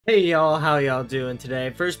Hey y'all, how y'all doing today?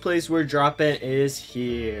 First place we're dropping is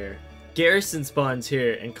here. Garrison spawns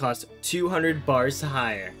here and costs 200 bars to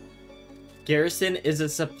hire. Garrison is a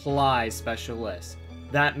supply specialist.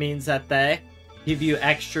 That means that they give you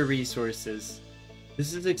extra resources.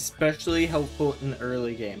 This is especially helpful in the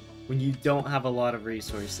early game when you don't have a lot of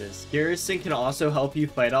resources. Garrison can also help you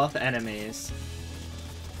fight off enemies.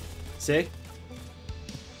 See?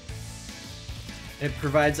 It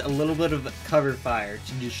provides a little bit of cover fire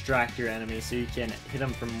to distract your enemy so you can hit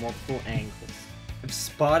them from multiple angles. I've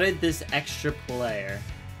spotted this extra player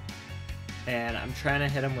and I'm trying to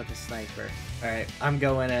hit him with a sniper. Alright, I'm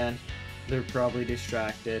going in. They're probably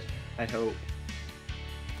distracted, I hope.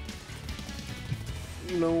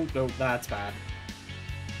 No, that's bad.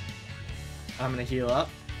 I'm gonna heal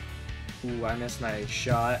up. Ooh, I missed my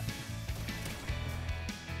shot.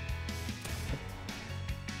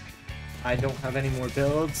 I don't have any more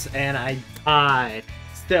builds, and I died.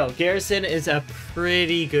 Still, Garrison is a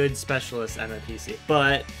pretty good specialist NPC,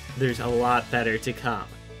 but there's a lot better to come.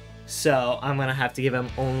 So, I'm gonna have to give him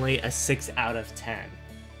only a 6 out of 10.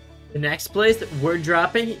 The next place that we're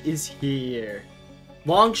dropping is here.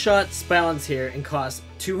 Longshot spawns here and costs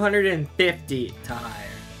 250 to hire.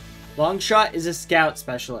 Longshot is a scout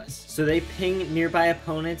specialist, so they ping nearby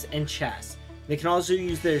opponents and chests. They can also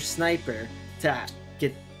use their sniper to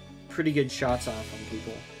get pretty good shots off on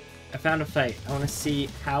people. I found a fight. I want to see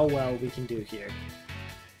how well we can do here.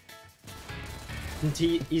 Can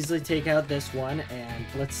easily take out this one, and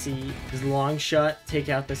let's see, does Longshot take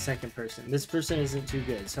out the second person? This person isn't too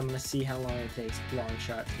good, so I'm going to see how long it takes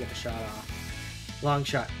Longshot to get a shot off.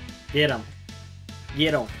 Longshot, get him.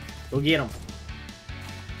 Get him. Go get him.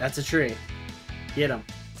 That's a tree. Get him.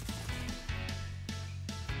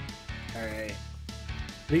 Alright.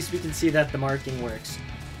 At least we can see that the marking works.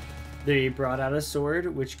 They brought out a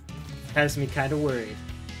sword, which has me kind of worried.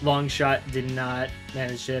 Longshot did not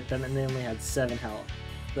manage to hit them, and they only had 7 health.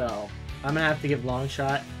 So, I'm going to have to give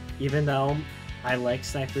Longshot, even though I like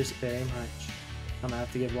snipers very much, I'm going to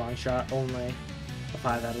have to give Longshot only a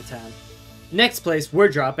 5 out of 10. Next place we're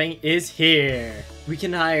dropping is here. We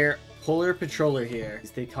can hire Polar Patroller here.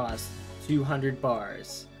 They cost 200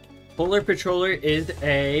 bars. Polar Patroller is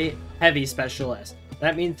a heavy specialist.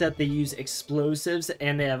 That means that they use explosives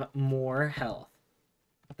and they have more health.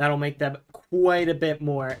 That'll make them quite a bit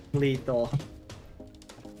more lethal.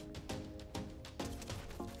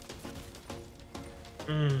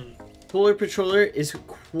 Polar Patroller is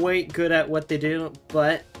quite good at what they do,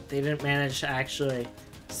 but they didn't manage to actually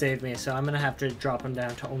save me, so I'm gonna have to drop them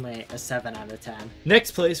down to only a 7 out of 10.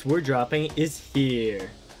 Next place we're dropping is here.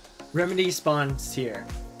 Remedy spawns here.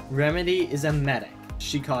 Remedy is a medic.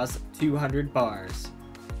 She costs 200 bars.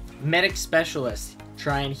 Medic specialists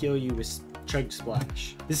try and heal you with Chug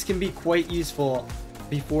Splash. This can be quite useful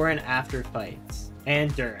before and after fights,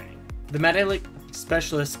 and during. The medic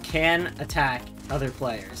specialist can attack other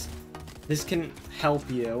players. This can help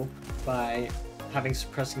you by having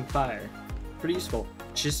suppressing fire. Pretty useful.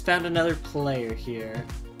 Just found another player here.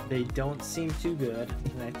 They don't seem too good,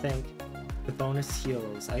 and I think the bonus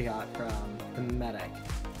heals I got from the medic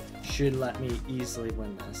should let me easily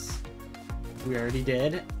win this. We already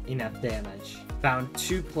did enough damage. Found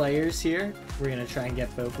 2 players here. We're gonna try and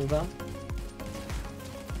get both of them.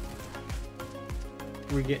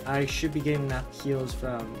 I should be getting enough heals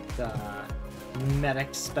from the medic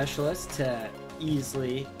specialist to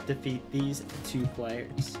easily defeat these 2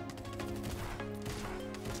 players.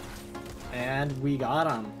 And we got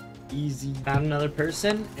them. Easy. Found another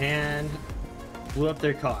person and blew up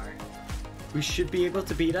their car. We should be able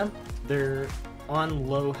to beat them. They're on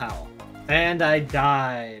low health. And I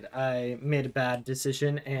died. I made a bad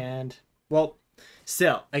decision and, well,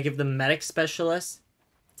 still, I give the medic specialist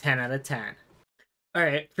 10 out of 10.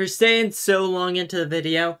 Alright, for staying so long into the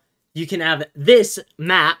video, you can have this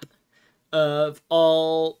map of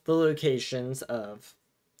all the locations of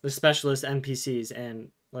the specialist NPCs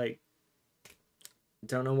and, like,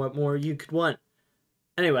 don't know what more you could want.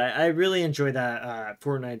 Anyway, I really enjoy that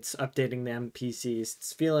Fortnite's updating the NPCs.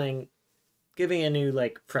 It's giving a new,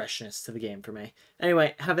 like, freshness to the game for me.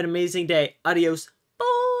 Anyway, have an amazing day. Adios.